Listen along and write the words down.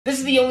This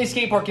is the only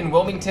skate park in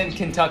Wilmington,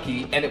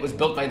 Kentucky, and it was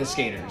built by the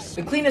skaters.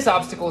 The cleanest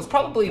obstacle is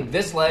probably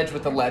this ledge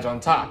with the ledge on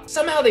top.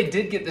 Somehow they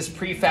did get this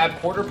prefab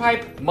quarter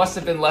pipe, must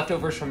have been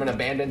leftovers from an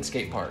abandoned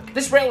skate park.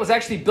 This rail was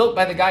actually built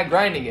by the guy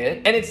grinding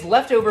it, and it's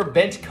leftover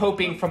bent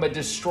coping from a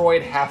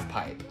destroyed half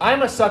pipe.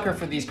 I'm a sucker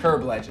for these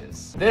curb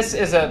ledges. This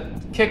is a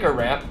kicker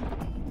ramp,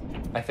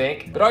 I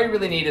think, but all you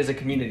really need is a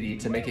community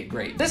to make it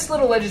great. This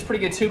little ledge is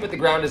pretty good too, but the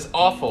ground is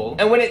awful.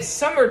 And when it's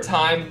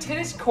summertime,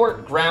 tennis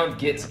court ground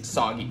gets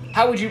soggy.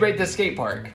 How would you rate this skate park?